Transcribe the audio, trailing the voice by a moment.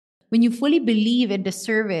when you fully believe in the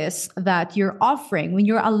service that you're offering, when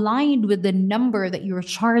you're aligned with the number that you're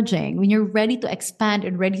charging, when you're ready to expand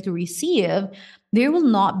and ready to receive, there will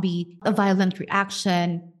not be a violent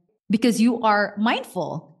reaction because you are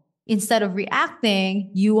mindful. Instead of reacting,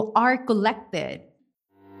 you are collected.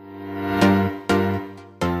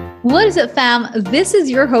 What is up, fam? This is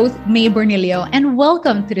your host, May Bornilio, and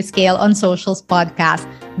welcome to the Scale on Socials podcast,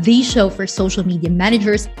 the show for social media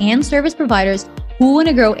managers and service providers who want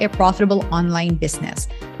to grow a profitable online business.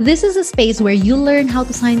 This is a space where you learn how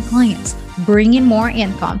to sign clients, bring in more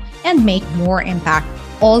income, and make more impact.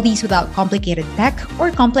 All these without complicated tech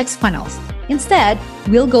or complex funnels. Instead,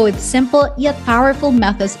 we'll go with simple yet powerful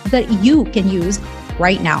methods that you can use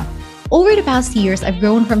right now. Over the past years, I've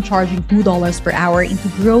grown from charging $2 per hour into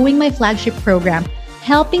growing my flagship program,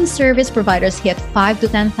 helping service providers hit $5,000 to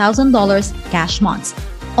 $10,000 cash months,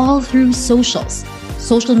 all through socials.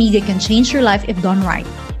 Social media can change your life if done right.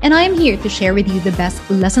 And I am here to share with you the best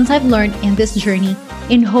lessons I've learned in this journey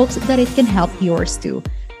in hopes that it can help yours too.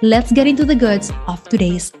 Let's get into the goods of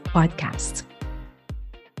today's podcast.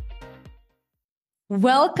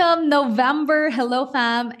 Welcome, November. Hello,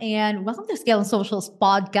 fam, and welcome to Scale on Socials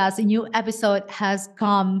podcast. A new episode has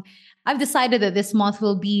come. I've decided that this month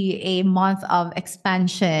will be a month of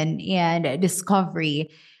expansion and discovery.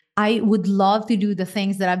 I would love to do the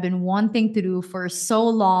things that I've been wanting to do for so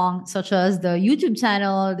long, such as the YouTube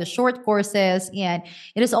channel, the short courses, and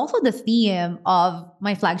it is also the theme of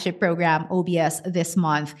my flagship program, OBS, this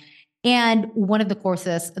month. And one of the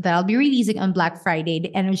courses that I'll be releasing on Black Friday,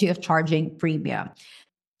 the energy of charging premium.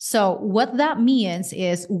 So what that means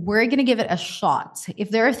is we're going to give it a shot. If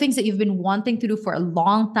there are things that you've been wanting to do for a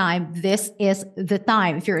long time, this is the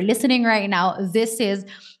time. If you're listening right now, this is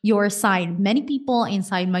your sign. Many people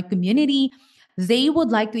inside my community, they would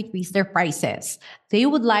like to increase their prices. They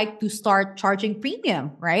would like to start charging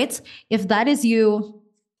premium, right? If that is you,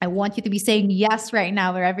 I want you to be saying yes right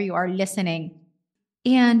now, wherever you are listening.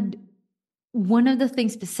 And one of the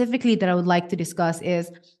things specifically that I would like to discuss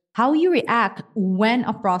is how you react when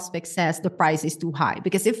a prospect says the price is too high.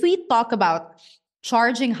 Because if we talk about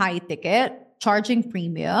charging high ticket, charging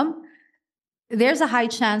premium, there's a high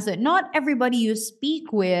chance that not everybody you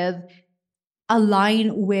speak with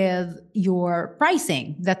align with your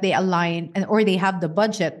pricing, that they align or they have the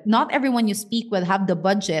budget. Not everyone you speak with have the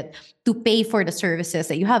budget to pay for the services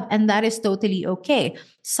that you have. And that is totally okay.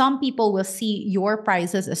 Some people will see your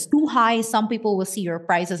prices as too high. Some people will see your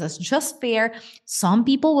prices as just fair. Some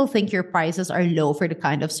people will think your prices are low for the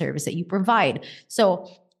kind of service that you provide. So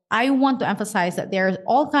I want to emphasize that there are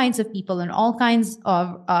all kinds of people and all kinds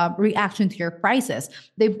of reaction to your prices.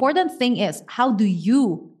 The important thing is, how do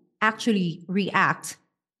you actually react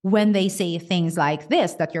when they say things like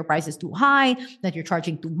this, that your price is too high, that you're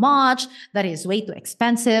charging too much, that is way too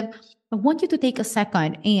expensive? I want you to take a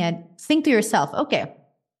second and think to yourself, okay,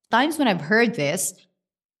 times when I've heard this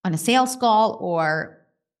on a sales call or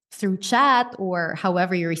through chat or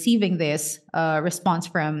however you're receiving this response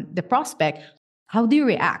from the prospect, how do you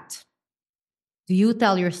react? Do you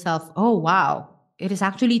tell yourself, oh, wow, it is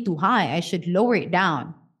actually too high, I should lower it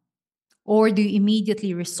down? Or do you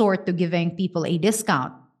immediately resort to giving people a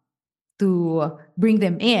discount to bring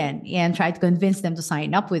them in and try to convince them to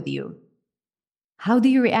sign up with you? How do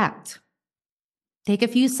you react? Take a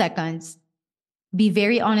few seconds. Be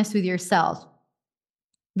very honest with yourself.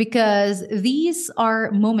 Because these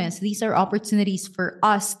are moments, these are opportunities for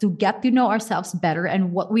us to get to know ourselves better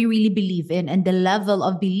and what we really believe in and the level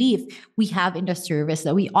of belief we have in the service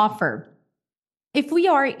that we offer. If we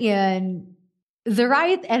are in the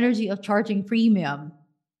right energy of charging premium,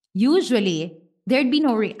 usually there'd be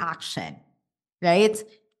no reaction, right?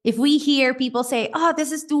 If we hear people say, oh,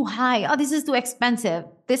 this is too high, oh, this is too expensive,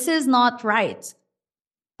 this is not right,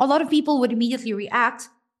 a lot of people would immediately react.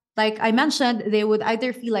 Like I mentioned, they would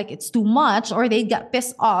either feel like it's too much or they get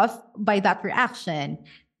pissed off by that reaction,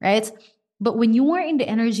 right? But when you are in the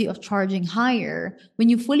energy of charging higher, when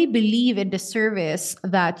you fully believe in the service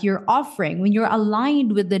that you're offering, when you're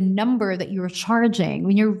aligned with the number that you're charging,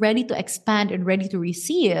 when you're ready to expand and ready to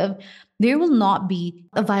receive, there will not be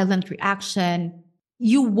a violent reaction.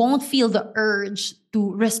 You won't feel the urge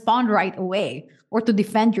to respond right away or to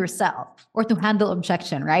defend yourself or to handle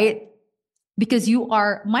objection, right? Because you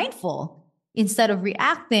are mindful. Instead of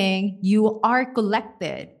reacting, you are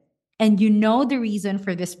collected. And you know the reason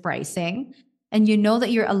for this pricing, and you know that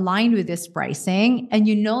you're aligned with this pricing, and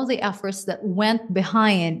you know the efforts that went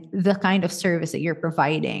behind the kind of service that you're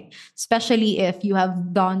providing, especially if you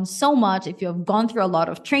have done so much, if you have gone through a lot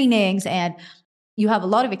of trainings and you have a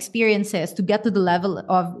lot of experiences to get to the level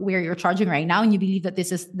of where you're charging right now, and you believe that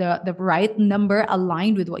this is the right number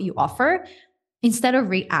aligned with what you offer, instead of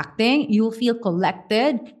reacting, you will feel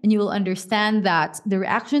collected and you will understand that the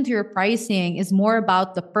reaction to your pricing is more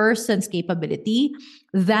about the person's capability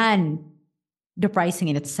than the pricing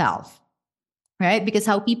in itself, right? Because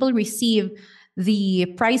how people receive the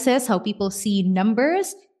prices, how people see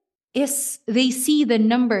numbers, is they see the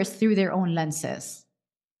numbers through their own lenses.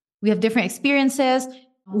 We have different experiences.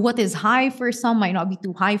 What is high for some might not be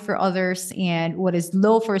too high for others, and what is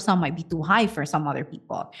low for some might be too high for some other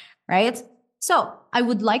people, right? So I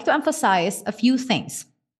would like to emphasize a few things.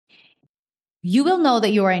 You will know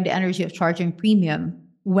that you are in the energy of charging premium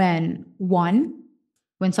when, one,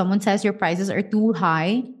 when someone says your prices are too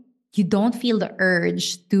high, you don't feel the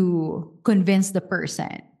urge to convince the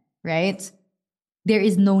person, right? There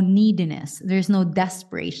is no neediness, there's no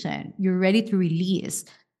desperation. You're ready to release.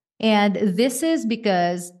 And this is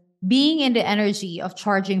because being in the energy of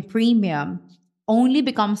charging premium only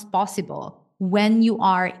becomes possible when you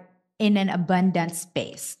are in an abundant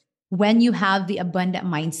space, when you have the abundant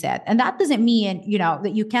mindset. And that doesn't mean,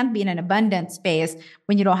 that you can't be in an abundant space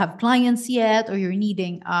when you don't have clients yet, or you're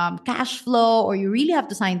needing cash flow, or you really have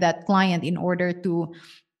to sign that client in order to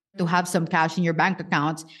have some cash in your bank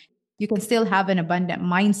account. You can still have an abundant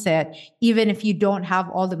mindset, even if you don't have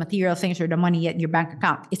all the material things or the money yet in your bank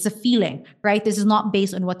account. It's a feeling, right? This is not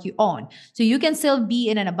based on what you own. So you can still be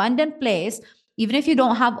in an abundant place, even if you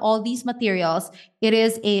don't have all these materials. It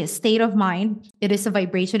is a state of mind. It is a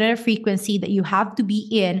vibration and a frequency that you have to be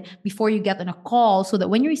in before you get on a call, so that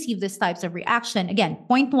when you receive these types of reaction, again,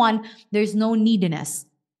 point one, there's no neediness.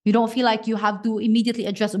 You don't feel like you have to immediately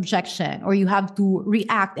address objection, or you have to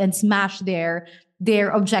react and smash their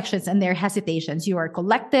objections and their hesitations. You are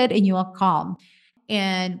collected and you are calm.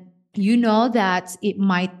 And you know that it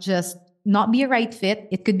might just not be a right fit.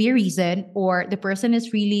 It could be a reason, or the person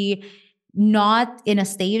is really not in a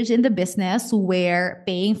stage in the business where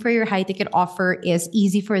paying for your high ticket offer is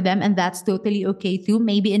easy for them. And that's totally okay too.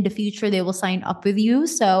 Maybe in the future they will sign up with you.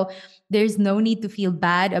 So there's no need to feel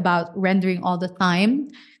bad about rendering all the time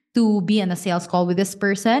to be on a sales call with this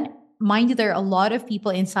person. Mind you, there are a lot of people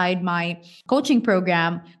inside my coaching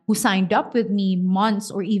program who signed up with me months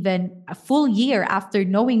or even a full year after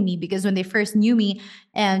knowing me, because when they first knew me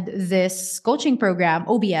and this coaching program,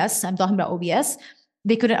 OBS, I'm talking about OBS,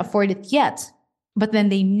 they couldn't afford it yet. But then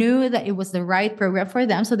they knew that it was the right program for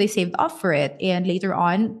them, so they saved up for it. And later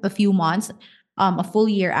on, a few months, a full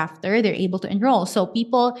year after, they're able to enroll. So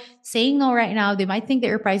people saying no right now, they might think that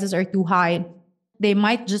your prices are too high. They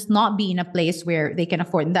might just not be in a place where they can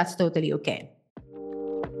afford, and that's totally okay.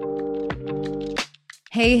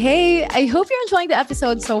 Hey, I hope you're enjoying the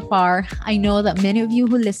episode so far. I know that many of you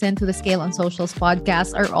who listen to the Scale on Socials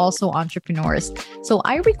podcast are also entrepreneurs. So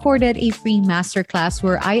I recorded a free masterclass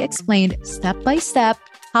where I explained step by step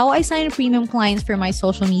how I sign premium clients for my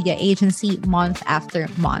social media agency month after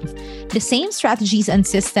month. The same strategies and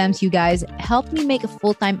systems, you guys, helped me make a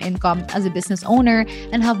full-time income as a business owner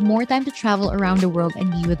and have more time to travel around the world and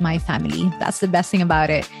be with my family. That's the best thing about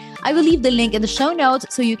it. I will leave the link in the show notes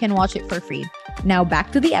so you can watch it for free. Now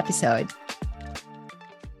back to the episode.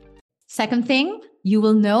 Second thing, you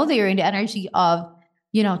will know that you're in the energy of,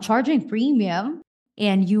 charging premium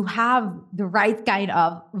and you have the right kind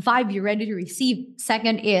of vibe you're ready to receive.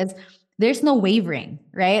 Second is there's no wavering,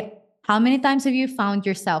 right? How many times have you found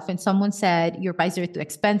yourself when someone said your prices are too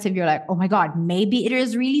expensive? You're like, oh my God, maybe it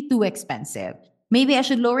is really too expensive. Maybe I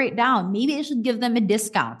should lower it down. Maybe I should give them a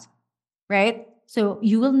discount, right? So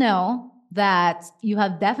you will know that you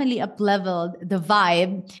have definitely up-leveled the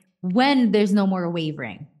vibe when there's no more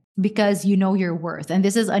wavering, because you know your worth. And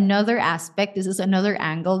this is another aspect, this is another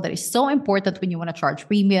angle that is so important when you want to charge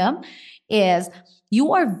premium, is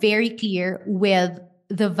you are very clear with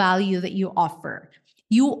the value that you offer.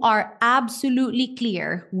 You are absolutely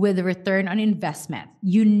clear with the return on investment.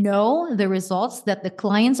 You know the results that the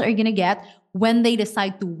clients are going to get when they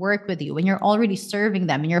decide to work with you, when you're already serving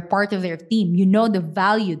them and you're part of their team. You know the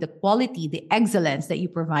value, the quality, the excellence that you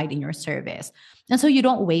provide in your service. And so you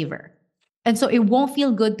don't waver. And so it won't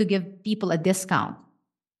feel good to give people a discount.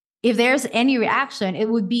 If there's any reaction, it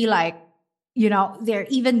would be like, they're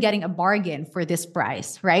even getting a bargain for this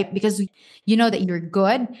price, right? Because you know that you're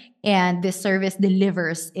good and this service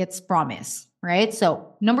delivers its promise, right?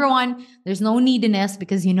 So number one, there's no neediness,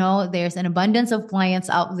 because there's an abundance of clients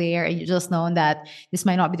out there and you just know that this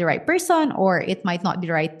might not be the right person, or it might not be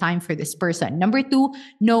the right time for this person. Number two,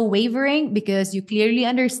 no wavering, because you clearly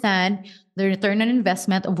understand the return on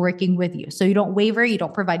investment of working with you. So you don't waver, you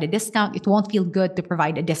don't provide a discount. It won't feel good to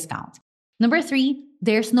provide a discount. Number three,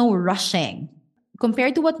 there's no rushing.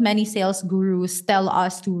 compared to what many sales gurus tell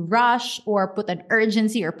us to rush or put an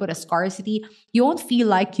urgency or put a scarcity, you won't feel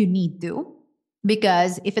like you need to.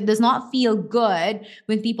 Because if it does not feel good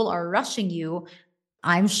when people are rushing you,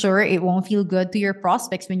 I'm sure it won't feel good to your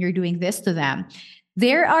prospects when you're doing this to them.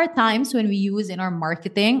 There are times when we use in our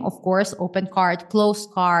marketing, of course, open cart, close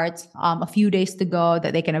cart, a few days to go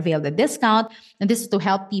that they can avail the discount. And this is to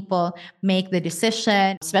help people make the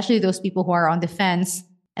decision, especially those people who are on the fence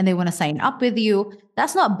and they want to sign up with you.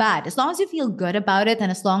 That's not bad. As long as you feel good about it and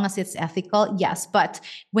as long as it's ethical, yes. But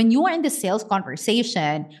when you are in the sales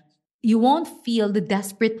conversation, you won't feel the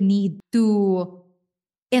desperate need to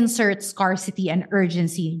insert scarcity and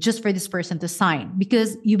urgency just for this person to sign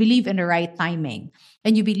because you believe in the right timing.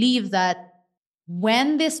 And you believe that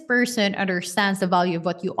when this person understands the value of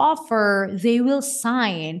what you offer, they will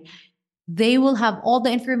sign. They will have all the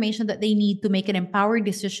information that they need to make an empowered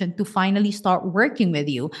decision to finally start working with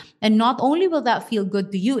you. And not only will that feel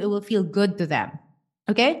good to you, it will feel good to them.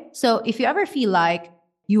 Okay? So if you ever feel like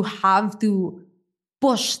you have to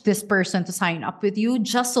push this person to sign up with you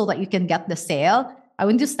just so that you can get the sale, I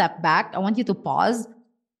want you to step back. I want you to pause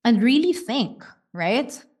and really think, right?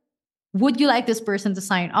 Would you like this person to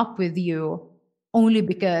sign up with you only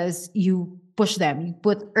because you push them, you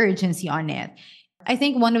put urgency on it? I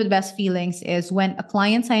think one of the best feelings is when a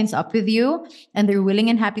client signs up with you and they're willing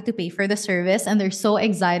and happy to pay for the service and they're so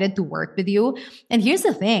excited to work with you. And here's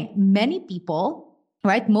the thing, many people,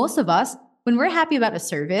 right? Most of us, when we're happy about a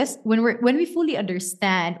service, when we fully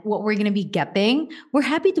understand what we're going to be getting, we're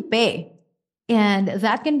happy to pay. And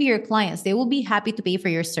that can be your clients. They will be happy to pay for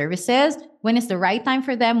your services when it's the right time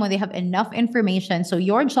for them, when they have enough information. So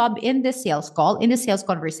your job in this sales call, in this sales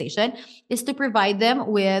conversation, is to provide them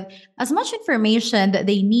with as much information that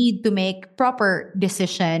they need to make proper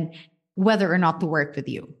decision whether or not to work with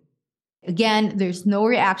you. Again, there's no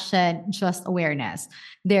reaction, just awareness.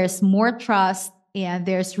 There's more trust and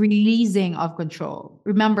there's releasing of control.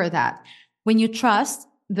 Remember that. When you trust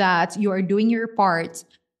that you are doing your part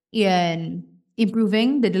in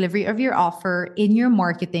improving the delivery of your offer, in your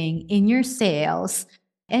marketing, in your sales,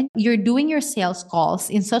 and you're doing your sales calls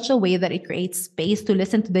in such a way that it creates space to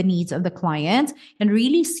listen to the needs of the client and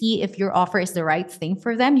really see if your offer is the right thing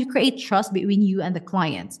for them, you create trust between you and the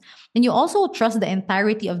clients. And you also trust the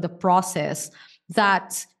entirety of the process,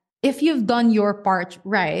 that if you've done your part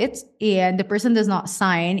right and the person does not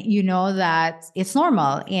sign, you know that it's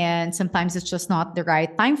normal. And sometimes it's just not the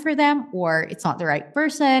right time for them, or it's not the right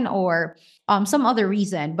person, or some other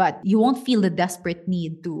reason, but you won't feel the desperate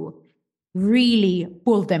need to really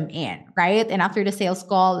pull them in, right? And after the sales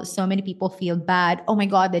call, so many people feel bad. Oh my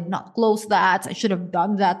God, I did not close that. I should have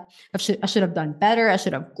done that. I should have done better. I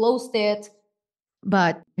should have closed it.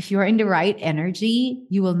 But if you're in the right energy,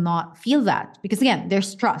 you will not feel that because again,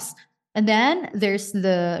 there's trust. And then there's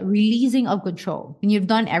the releasing of control. When you've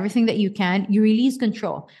done everything that you can, you release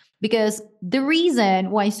control. Because the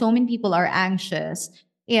reason why so many people are anxious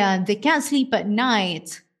and they can't sleep at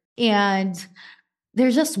night and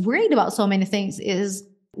they're just worried about so many things is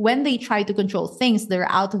when they try to control things, they're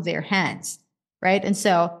out of their hands, right? And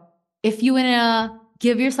so if you want to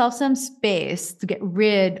give yourself some space to get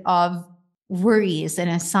rid of worries and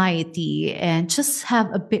anxiety and just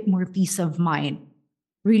have a bit more peace of mind,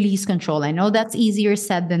 release control. I know that's easier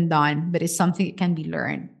said than done, but it's something that can be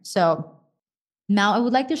learned. So now I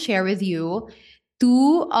would like to share with you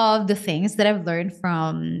two of the things that I've learned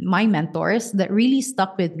from my mentors that really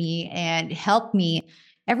stuck with me and helped me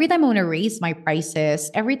every time I want to raise my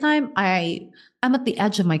prices, every time I'm at the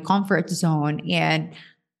edge of my comfort zone and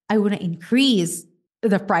I want to increase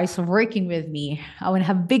the price of working with me. I want to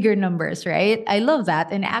have bigger numbers, right? I love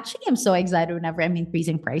that. And actually, I'm so excited whenever I'm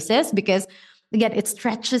increasing prices because again, it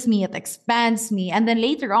stretches me, it expands me. And then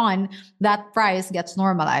later on, that price gets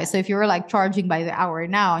normalized. So if you're like charging by the hour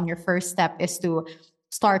now, and your first step is to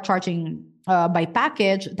start charging by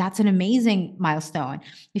package, that's an amazing milestone.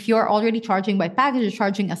 If you're already charging by package, you're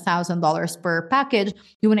charging $1,000 per package,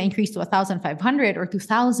 you want to increase to 1,500 or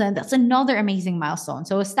 2,000, that's another amazing milestone.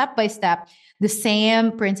 So step by step, the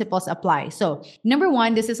same principles apply. So number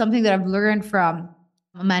one, this is something that I've learned from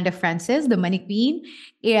Amanda Francis, the Money Queen.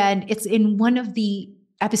 And it's in one of the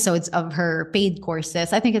episodes of her paid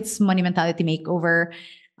courses. I think it's Money Mentality Makeover.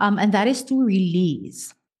 And that is to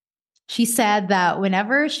release. She said that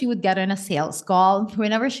whenever she would get on a sales call,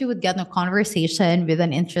 whenever she would get in a conversation with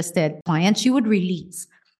an interested client, she would release.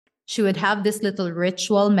 She would have this little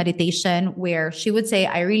ritual meditation where she would say,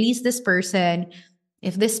 I release this person.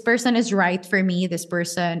 If this person is right for me, this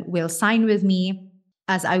person will sign with me,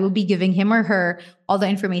 as I will be giving him or her all the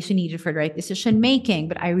information needed for the right decision making,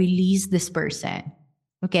 but I release this person.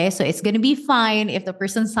 Okay, so it's going to be fine if the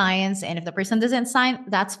person signs, and if the person doesn't sign,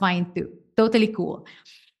 that's fine too. Totally cool.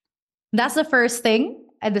 That's the first thing.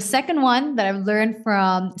 And the second one that I've learned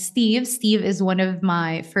from Steve. Steve is one of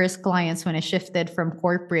my first clients when I shifted from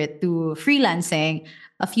corporate to freelancing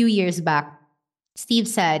a few years back. Steve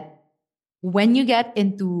said, when you get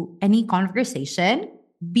into any conversation,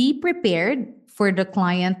 be prepared for the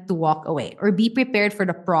client to walk away, or be prepared for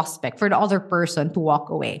the prospect, for the other person to walk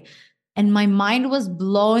away. And my mind was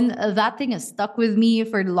blown. That thing has stuck with me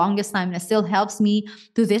for the longest time, and it still helps me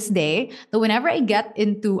to this day. That whenever I get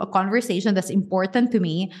into a conversation that's important to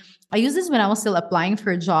me, I use this when I was still applying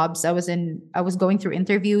for jobs. I was going through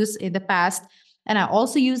interviews in the past, and I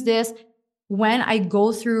also use this when I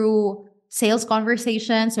go through sales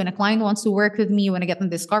conversations, when a client wants to work with me, when I get on a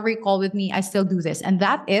discovery call with me, I still do this. And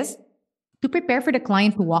that is to prepare for the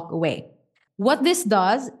client to walk away. What this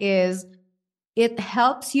does is it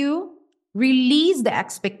helps you release the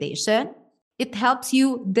expectation. It helps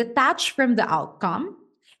you detach from the outcome,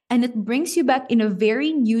 and it brings you back in a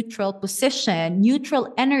very neutral position,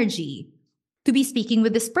 neutral energy to be speaking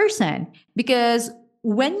with this person. Because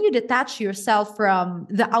when you detach yourself from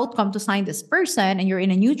the outcome to sign this person and you're in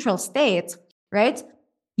a neutral state, right,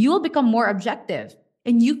 you will become more objective,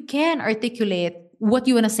 and you can articulate what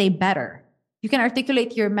you want to say better. You can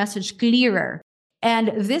articulate your message clearer.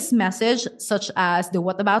 And this message, such as the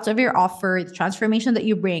whatabouts of your offer, the transformation that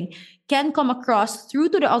you bring, can come across through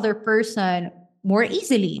to the other person more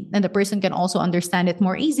easily. And the person can also understand it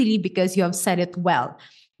more easily because you have said it well,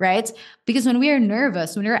 right? Because when we are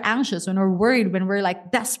nervous, when we're anxious, when we're worried, when we're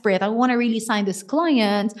like desperate, I want to really sign this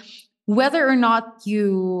client, whether or not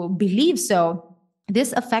you believe so,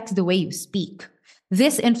 this affects the way you speak.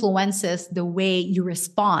 This influences the way you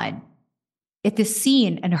respond. It is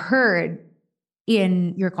seen and heard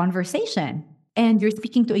in your conversation, and you're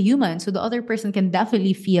speaking to a human, so the other person can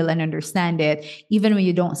definitely feel and understand it. Even when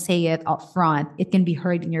you don't say it up front, it can be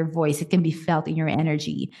heard in your voice, it can be felt in your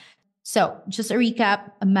energy. So just a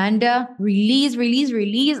recap, Amanda, release.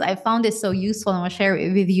 I found this so useful. I'm gonna share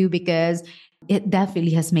it with you because it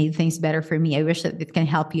definitely has made things better for me. I wish that it can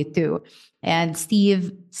help you too. And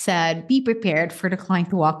Steve said, be prepared for the client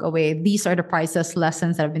to walk away. These are the priceless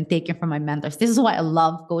lessons that I've been taking from my mentors. This is why I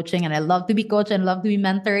love coaching, and I love to be coached and love to be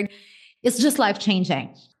mentored. It's just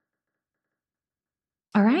life-changing.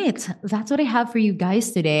 All right, that's what I have for you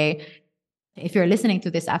guys today. If you're listening to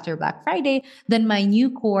this after Black Friday, then my new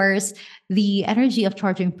course, The Energy of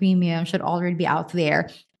Charging Premium, should already be out there.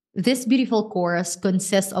 This beautiful course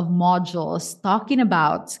consists of modules talking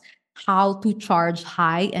about how to charge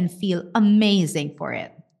high and feel amazing for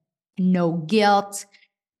it. No guilt,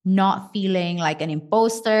 not feeling like an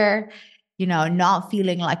imposter, not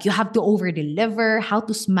feeling like you have to over deliver, how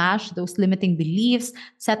to smash those limiting beliefs,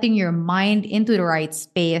 setting your mind into the right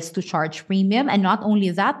space to charge premium. And not only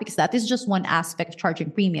that, because that is just one aspect of charging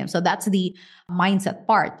premium. So that's the mindset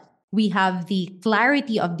part. We have the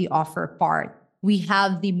clarity of the offer part. We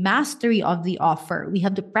have the mastery of the offer. We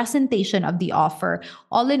have the presentation of the offer.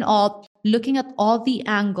 All in all, looking at all the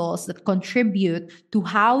angles that contribute to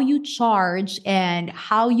how you charge and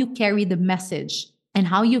how you carry the message and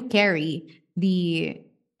how you carry the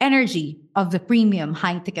energy of the premium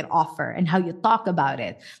high ticket offer and how you talk about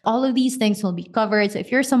it. All of these things will be covered. So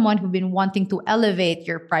if you're someone who's been wanting to elevate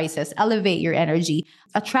your prices, elevate your energy,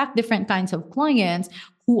 attract different kinds of clients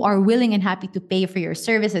who are willing and happy to pay for your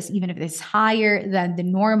services, even if it's higher than the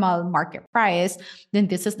normal market price, then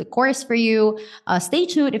this is the course for you. Stay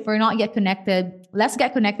tuned. If we're not yet connected, let's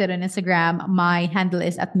get connected on Instagram. My handle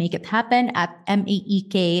is at Make It Happen, at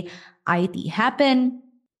MAEKIT Happen.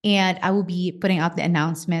 And I will be putting out the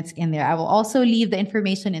announcements in there. I will also leave the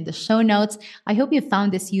information in the show notes. I hope you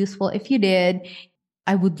found this useful. If you did,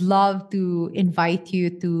 I would love to invite you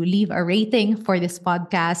to leave a rating for this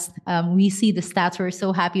podcast. We see the stats. We're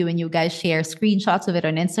so happy when you guys share screenshots of it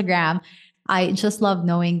on Instagram. I just love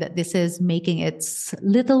knowing that this is making its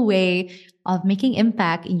little way of making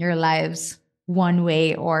impact in your lives one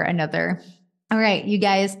way or another. All right, you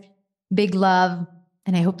guys, big love,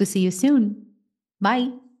 and I hope to see you soon. Bye.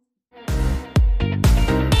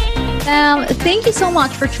 Thank you so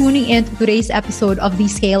much for tuning in to today's episode of the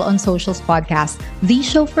Scale on Socials podcast, the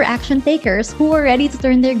show for action takers who are ready to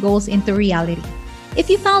turn their goals into reality. If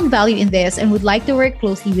you found value in this and would like to work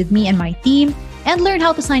closely with me and my team and learn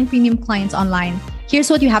how to sign premium clients online, here's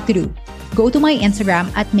what you have to do. Go to my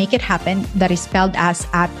Instagram at Make It Happen, that is spelled as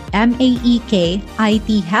at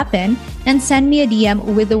MAEKIT Happen, and send me a DM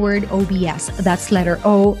with the word OBS. That's letter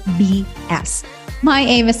OBS. My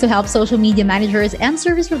aim is to help social media managers and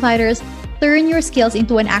service providers turn your skills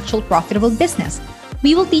into an actual profitable business.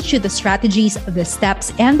 We will teach you the strategies, the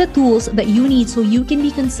steps, and the tools that you need so you can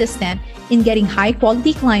be consistent in getting high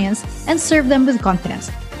quality clients and serve them with confidence.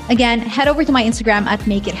 Again, head over to my Instagram at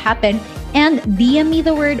Make It Happen and DM me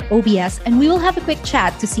the word OBS, and we will have a quick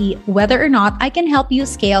chat to see whether or not I can help you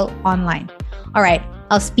scale online. All right,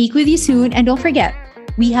 I'll speak with you soon, and don't forget,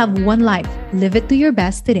 we have one life. Live it to your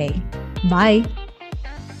best today. Bye.